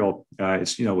material,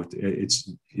 it's able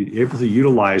to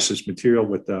utilize this material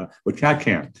with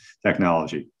CAD-CAM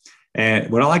technology.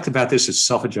 And what I liked about this is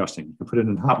self-adjusting. You can put it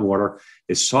in hot water.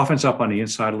 It softens up on the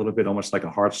inside a little bit, almost like a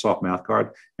hard, soft mouth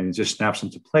guard, and it just snaps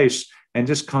into place and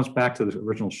just comes back to the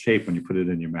original shape when you put it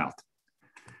in your mouth.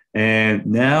 And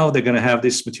now they're going to have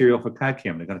this material for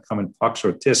CAD/CAM. They're going to come in pucks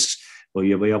or discs. Well,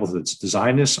 you'll be able to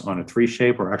design this on a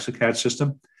 3-shape or ExaCAD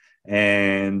system.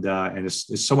 And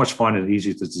it's so much fun and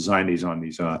easy to design these on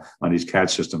these CAD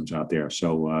systems out there.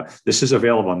 So this is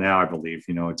available now, I believe.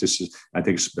 I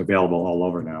think it's available all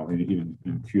over now, even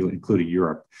including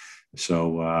Europe.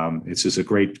 So it's just a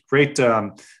great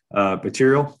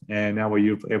material, and now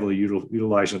we're able to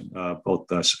utilize it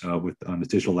both on the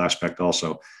digital aspect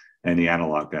also, and the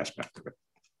analog aspect of it.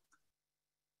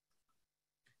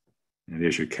 And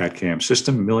there's your CAD/CAM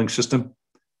system, milling system.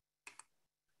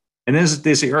 And then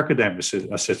there's the Ercodent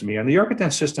system. And the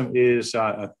Ercodent system is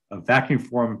a vacuum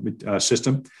form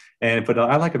system. But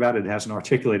I like about it, it has an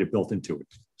articulator built into it.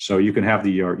 So you can have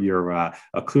your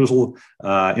occlusal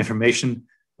information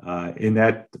in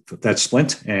that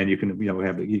splint, and you can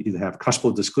either have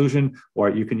cuspal disclusion,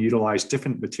 or you can utilize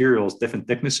different materials, different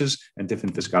thicknesses, and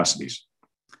different viscosities.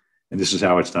 And this is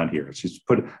how it's done here. It's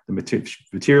the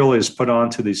material is put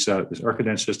onto this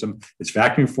Ercodent system. It's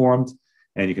vacuum formed,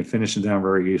 and you can finish it down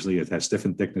very easily. It has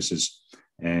different thicknesses,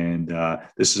 and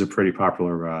this is a pretty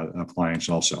popular appliance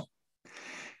also.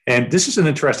 And this is an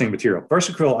interesting material.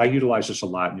 VersaCryl, I utilize this a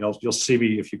lot. And you'll see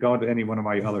me, if you go into any one of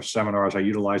my other seminars, I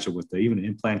utilize it with even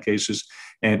implant cases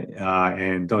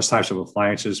and those types of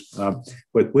appliances.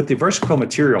 But with the VersaCryl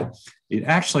material, it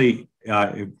actually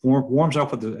it warms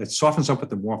up it softens up with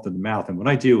the warmth of the mouth. And what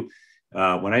I do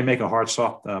when I make a hard,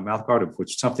 soft mouth guard,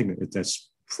 which is something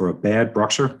that's for a bad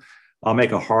bruxer, I'll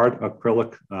make a hard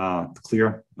acrylic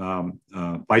clear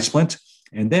bite splint.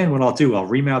 And then what I'll do, I'll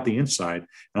remount the inside,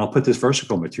 and I'll put this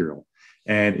VersaCryl material.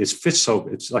 And it fits, so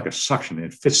it's like a suction.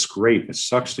 It fits great. It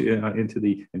sucks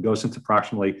and goes into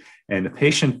proximally, and the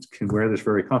patient can wear this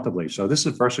very comfortably. So this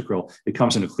is VersaCryl. It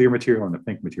comes in a clear material and a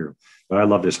pink material. But I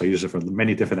love this. I use it for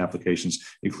many different applications,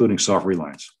 including soft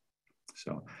relines.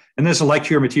 So, and there's a light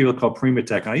cure material called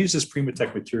Prematech. I use this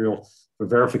Prematech material for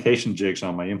verification jigs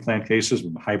on my implant cases,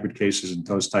 hybrid cases, and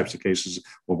those types of cases,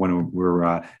 or when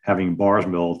we're having bars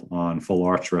milled on full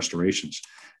arch restorations.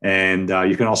 And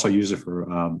you can also use it for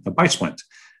a bite splint.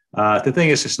 The thing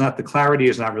is, the clarity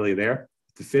is not really there.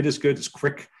 The fit is good. It's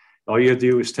quick. All you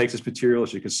do is take this material,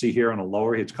 as you can see here on the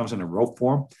lower, it comes in a rope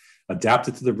form, adapt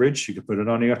it to the ridge. You can put it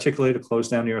on the articulator, close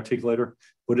down the articulator,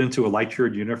 put it into a light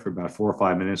cured unit for about 4 or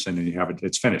 5 minutes, and then you have it,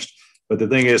 it's finished. But the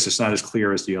thing is, it's not as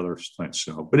clear as the other splints.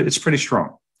 So, but it's pretty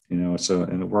strong, and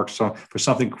it works for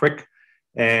something quick.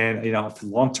 And, for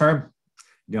long term,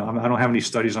 I don't have any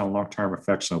studies on long-term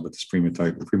effects though, with this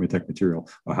Prematech material,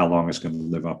 or how long it's going to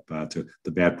live up to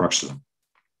the bad bruxism.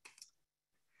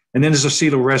 And then there's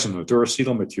acetyl resin, or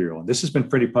duracetyl material. And this has been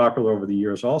pretty popular over the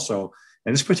years also.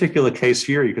 In this particular case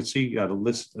here, you can see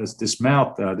this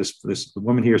mouth, this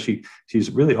woman here,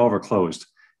 she's really overclosed.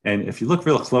 And if you look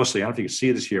real closely, I don't know if you can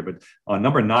see this here, but on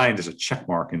number 9, there's a check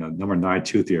mark in a number 9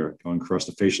 tooth here, going across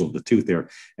the facial of the tooth there.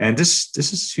 And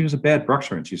she was a bad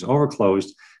bruxer, and she's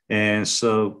overclosed. And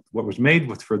so what was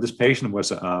made for this patient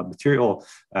was a material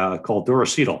called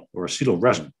duracetyl, or acetyl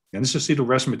resin. And this acetyl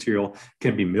resin material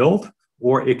can be milled,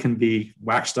 or it can be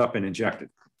waxed up and injected.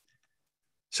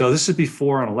 So this is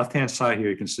before. On the left-hand side here,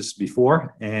 you can see this is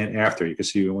before and after. You can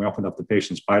see when we opened up the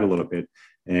patient's bite a little bit,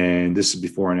 and this is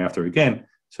before and after again.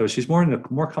 So she's in a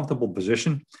more comfortable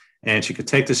position, and she could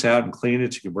take this out and clean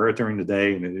it. She could wear it during the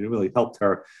day, and it really helped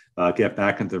her get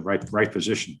back into the right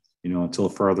position, until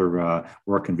further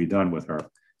work can be done with her,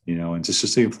 and this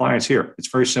is the appliance here. It's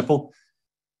very simple.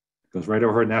 It goes right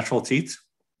over her natural teeth.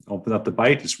 Open up the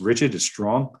bite. It's rigid. It's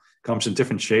strong. Comes in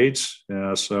different shades,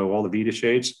 so all the Vita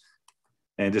shades.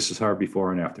 And this is her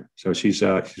before and after. So she's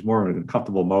more in a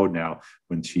comfortable mode now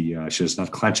when she's not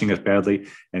clenching as badly,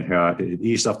 and it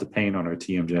eased up the pain on her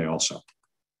TMJ also.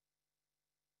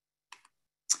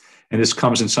 And this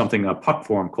comes in something, a puck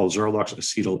form called Zerlux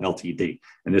Acetyl LTD.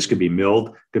 And this could be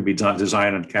milled, could be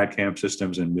designed on CAD/CAM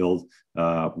systems and milled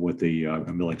with the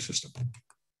milling system.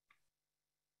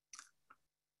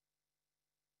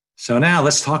 So now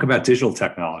let's talk about digital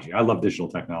technology. I love digital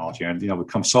technology, and we've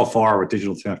come so far with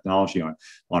digital technology on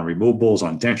removables,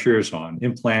 on dentures, on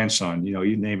implants, on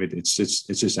you name it. It's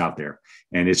just out there,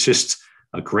 and it's just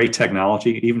a great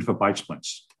technology, even for bite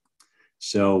splints.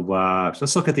 So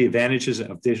let's look at the advantages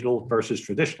of digital versus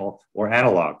traditional or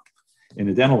analog in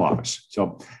the dental office.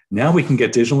 So now we can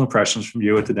get digital impressions from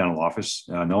you at the dental office.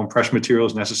 No impression material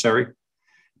is necessary.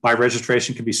 By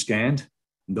registration can be scanned.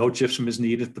 No gypsum is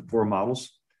needed for poor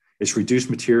models. It's reduced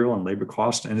material and labor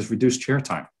cost, and it's reduced chair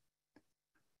time.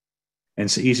 and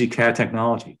it's easy CAD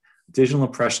technology. Digital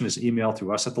impression is emailed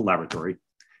to us at the laboratory.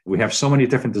 We have so many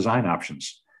different design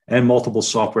options and multiple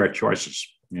software choices,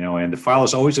 and the file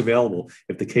is always available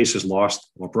if the case is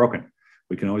lost or broken.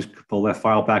 We can always pull that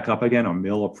file back up again or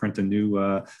mill or print a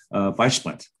new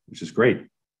Splint, which is great.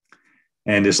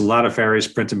 And there's a lot of various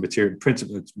printed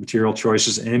material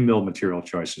choices and mill material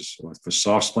choices for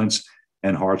soft splints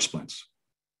and hard splints.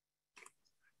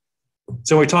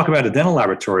 So when we talk about the dental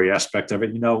laboratory aspect of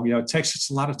it, it takes us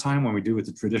a lot of time when we do it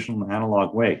the traditional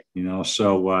analog way,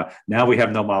 So now we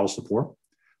have no model support.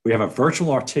 We have a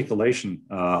virtual articulation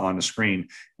on the screen,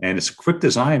 and it's a quick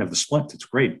design of the splint. It's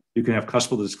great. You can have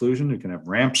cuspal exclusion. You can have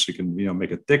ramps. You can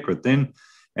make it thick or thin,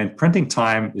 and printing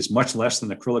time is much less than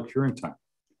acrylic curing time.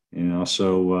 And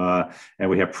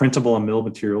we have printable and mill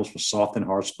materials for soft and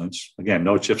hard splints. Again,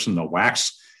 no gypsum, no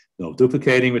wax, no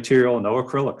duplicating material, no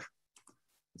acrylic.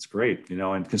 It's great,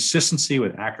 and consistency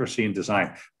with accuracy and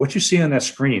design. What you see on that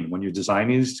screen when you design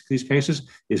these cases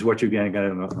is what you're going to get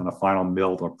on a final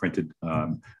milled or printed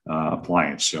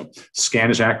appliance. So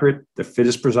scan is accurate, the fit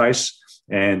is precise,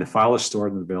 and the file is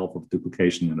stored and available for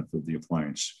duplication of the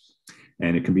appliance.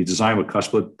 And it can be designed with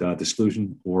cuspal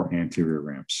exclusion or anterior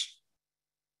ramps.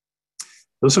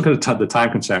 Let's look at the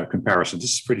time comparison.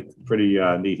 This is pretty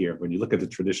neat here. When you look at the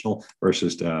traditional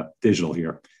versus the digital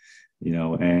here,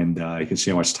 and you can see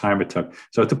how much time it took.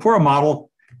 So to pour a model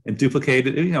and duplicate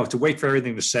it, to wait for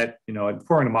everything to set, and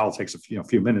pouring a model takes a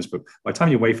few minutes, but by the time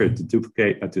you wait for it to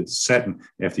duplicate, to set, and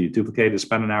after you duplicate, it's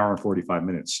about an hour and 45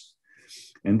 minutes.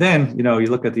 And then, you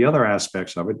look at the other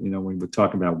aspects of it, when we're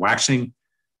talking about waxing,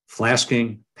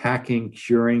 flasking, packing,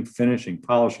 curing, finishing,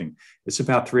 polishing. It's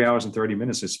about 3 hours and 30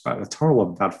 minutes. It's about a total of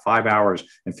about 5 hours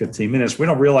and 15 minutes. We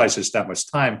don't realize it's that much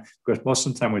time because most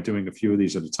of the time we're doing a few of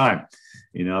these at a time,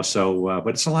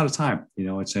 but it's a lot of time,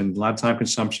 it's a lot of time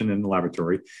consumption in the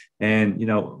laboratory. And,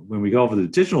 when we go over to the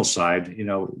digital side,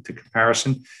 to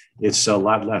comparison, it's a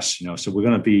lot less, so we're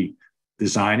going to be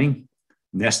designing,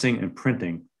 nesting, and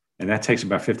printing, and that takes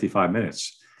about 55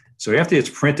 minutes. So after it's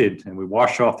printed and we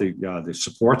wash off the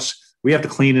supports, we have to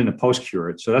clean it and post-cure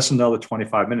it. So that's another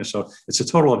 25 minutes. So it's a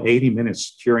total of 80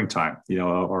 minutes curing time,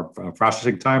 or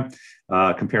processing time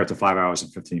compared to 5 hours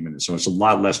and 15 minutes. So it's a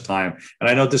lot less time. And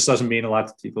I know this doesn't mean a lot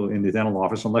to people in the dental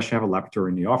office unless you have a laboratory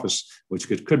in the office, which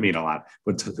could mean a lot.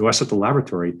 But to us at the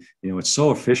laboratory, it's so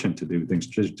efficient to do things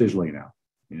digitally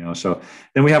now. So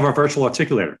then we have our virtual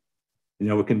articulator.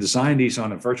 We can design these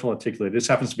on a virtual articulator. This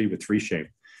happens to be with 3Shape.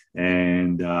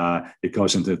 And it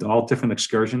goes into all different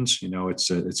excursions.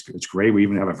 It's great. We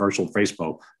even have a virtual face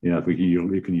bow,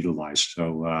 you can utilize.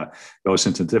 So it goes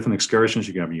into different excursions.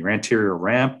 You can have your anterior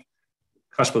ramp,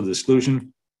 cuspal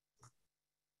exclusion.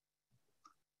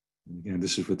 Again,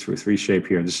 this is with 3Shape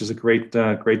here. This is a great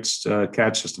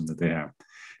CAD system that they have,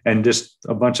 and just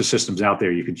a bunch of systems out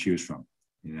there you can choose from.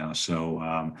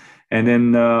 And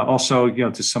then also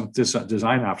to some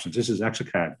design options. This is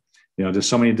ExaCAD. There's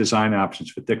so many design options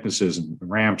for thicknesses and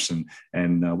ramps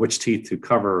and which teeth to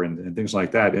cover and things like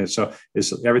that. And so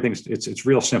it's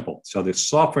real simple. So the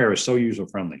software is so user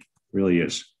friendly, really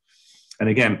is. And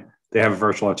again, they have a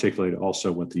virtual articulator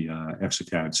also with the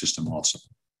ExaCAD system also.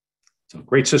 So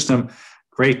great system,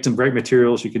 great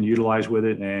materials you can utilize with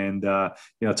it. And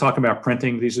talking about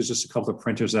printing, these are just a couple of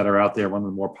printers that are out there. One of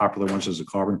the more popular ones is a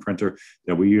carbon printer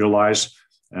that we utilize.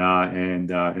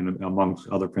 And among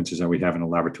other printers that we have in the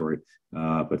laboratory,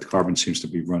 but carbon seems to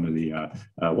be one of the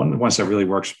ones that really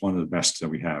works, one of the best that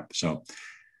we have. So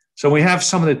we have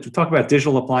some of the, to talk about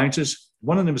digital appliances.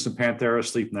 One of them is the Panthera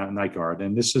Sleep Night Guard,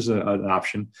 and this is an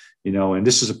option, and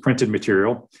this is a printed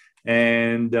material.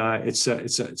 And it's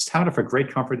touted for great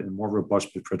comfort and more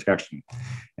robust protection.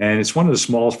 And it's one of the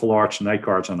smallest full arch night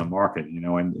guards on the market,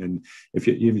 and if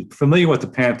you're familiar with the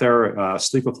Panthera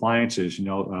sleep appliances,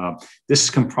 this is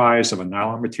comprised of a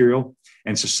nylon material,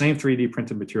 and it's the same 3D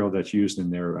printed material that's used in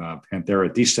their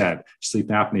Panthera DSAD sleep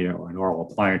apnea and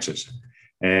oral appliances.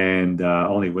 And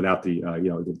only without the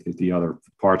the other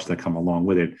parts that come along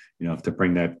with it, to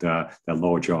bring that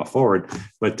lower jaw forward.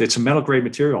 But it's a metal grade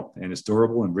material, and it's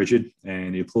durable and rigid,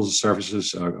 and the occlusal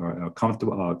surfaces are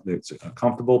comfortable. It's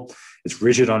comfortable. It's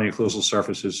rigid on the occlusal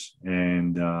surfaces,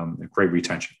 and great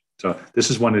retention. So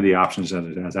this is one of the options that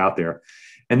is out there.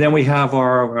 And then we have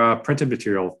our printed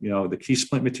material, the key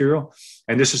splint material,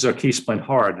 and this is our key splint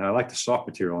hard. And I like the soft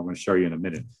material. I'm going to show you in a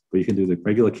minute, but you can do the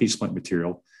regular key splint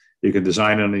material. You can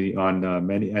design on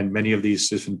many of these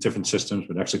different systems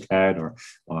with ExaCAD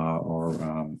or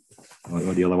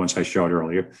the other ones I showed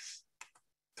earlier,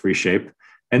 3Shape.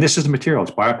 And this is the material.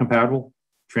 It's biocompatible,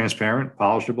 transparent,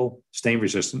 polishable, stain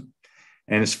resistant.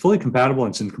 And it's fully compatible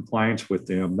and it's in compliance with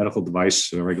medical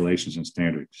device regulations and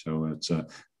standards. So it's a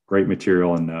great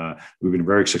material, and we've been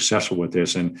very successful with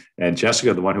this. And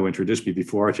Jessica, the one who introduced me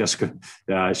before, Jessica,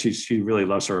 she really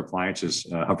loves her appliance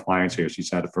here.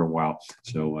 She's had it for a while,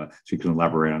 so she can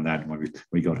elaborate on that when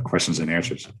we go to questions and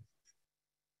answers.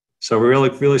 So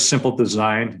really simple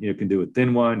design. You can do a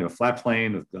thin one, a flat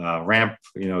plane, a ramp.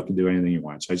 You can do anything you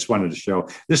want. So I just wanted to show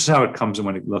this is how it comes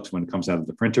when it comes out of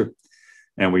the printer.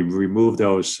 And we remove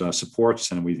those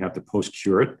supports, and we have to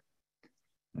post-cure it.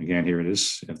 Again, here it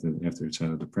is after it's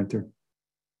out of the printer.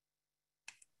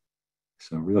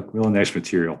 So real nice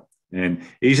material and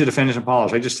easy to finish and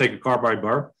polish. I just take a carbide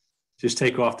burr, just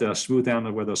take off smooth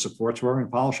down where those supports were and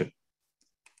polish it.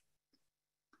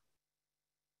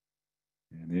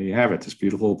 And there you have it, this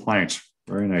beautiful appliance.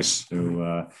 Very nice. So,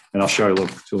 and I'll show you a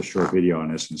little short video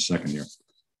on this in a second here.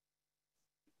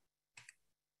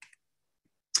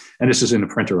 And this is in the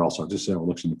printer also. This is how it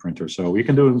looks in the printer. So you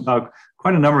can do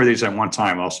quite a number of these at one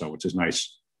time also, which is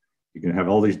nice. You can have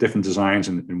all these different designs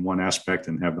in one aspect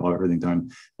and have everything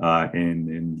done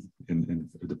in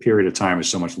the period of time is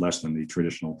so much less than the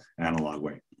traditional analog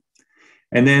way.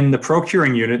 And then the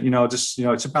procuring unit,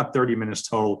 it's about 30 minutes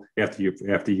total after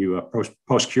you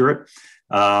post-cure it.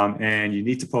 And you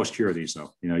need to post-cure these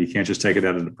though. You can't just take it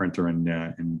out of the printer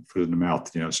and put it in the mouth,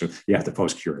 so you have to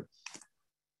post-cure it.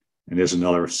 And there's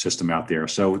another system out there.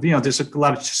 So, there's a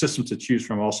lot of systems to choose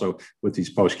from also with these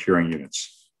post-curing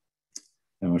units.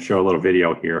 And we'll show a little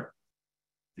video here.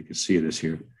 You can see this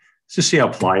here. Just see how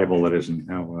pliable it is and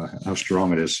how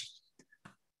strong it is.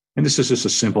 And this is just a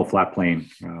simple flat plane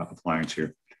appliance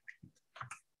here.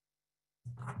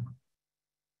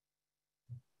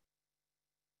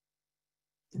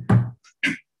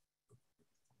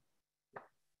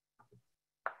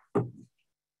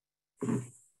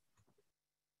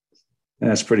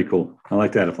 That's pretty cool. I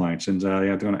like that appliance, and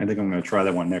I think I'm going to try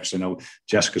that one next. I know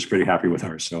Jessica's pretty happy with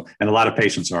hers, so and a lot of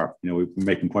patients are. We've been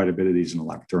making quite a bit of these in the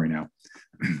laboratory now.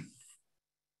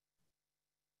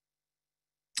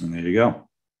 And there you go.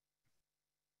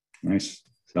 Nice.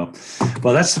 So,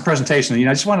 well, that's the presentation.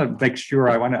 I just want to make sure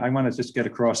I want to just get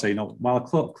across that while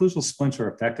occlusal splints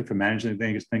are effective for managing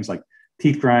things like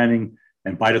teeth grinding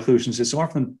and bite occlusions, it's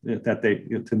often that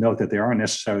to note that they aren't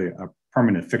necessarily a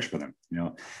permanent fix for them.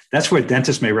 That's where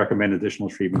dentists may recommend additional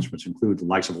treatments, which include the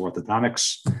likes of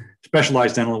orthodontics,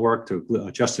 specialized dental work to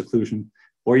adjust occlusion,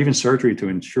 or even surgery to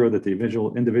ensure that the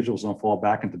individuals don't fall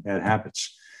back into bad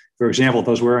habits. For example,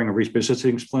 those wearing a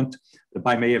revisiting splint, the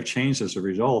bite may have changed as a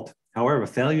result. However,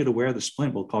 failure to wear the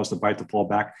splint will cause the bite to fall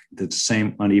back into the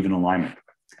same uneven alignment.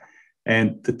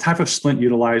 And the type of splint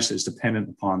utilized is dependent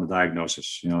upon the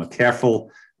diagnosis. A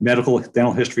careful medical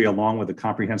dental history along with a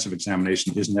comprehensive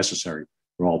examination is necessary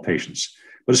for all patients,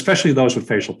 but especially those with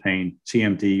facial pain,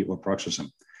 TMD, or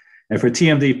bruxism. And for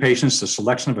TMD patients, the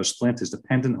selection of a splint is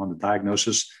dependent on the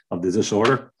diagnosis of the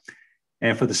disorder.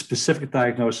 And for the specific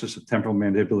diagnosis of temporal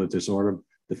mandibular disorder,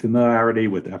 the familiarity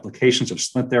with applications of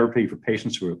splint therapy for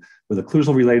patients with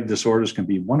occlusal-related disorders can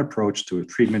be one approach to a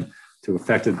treatment to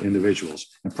affected individuals.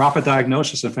 And proper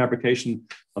diagnosis and fabrication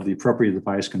of the appropriate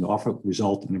device can often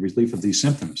result in the relief of these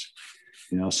symptoms.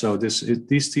 So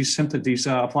these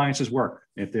appliances work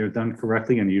if they're done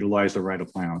correctly and utilize the right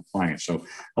appliance. So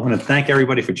I want to thank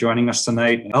everybody for joining us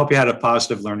tonight. I hope you had a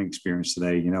positive learning experience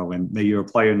today, and may you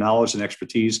apply your knowledge and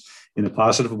expertise in a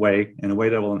positive way, in a way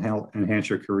that will enhance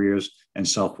your careers and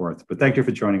self-worth. But thank you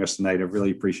for joining us tonight. I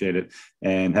really appreciate it.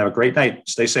 And have a great night.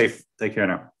 Stay safe. Take care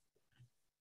now.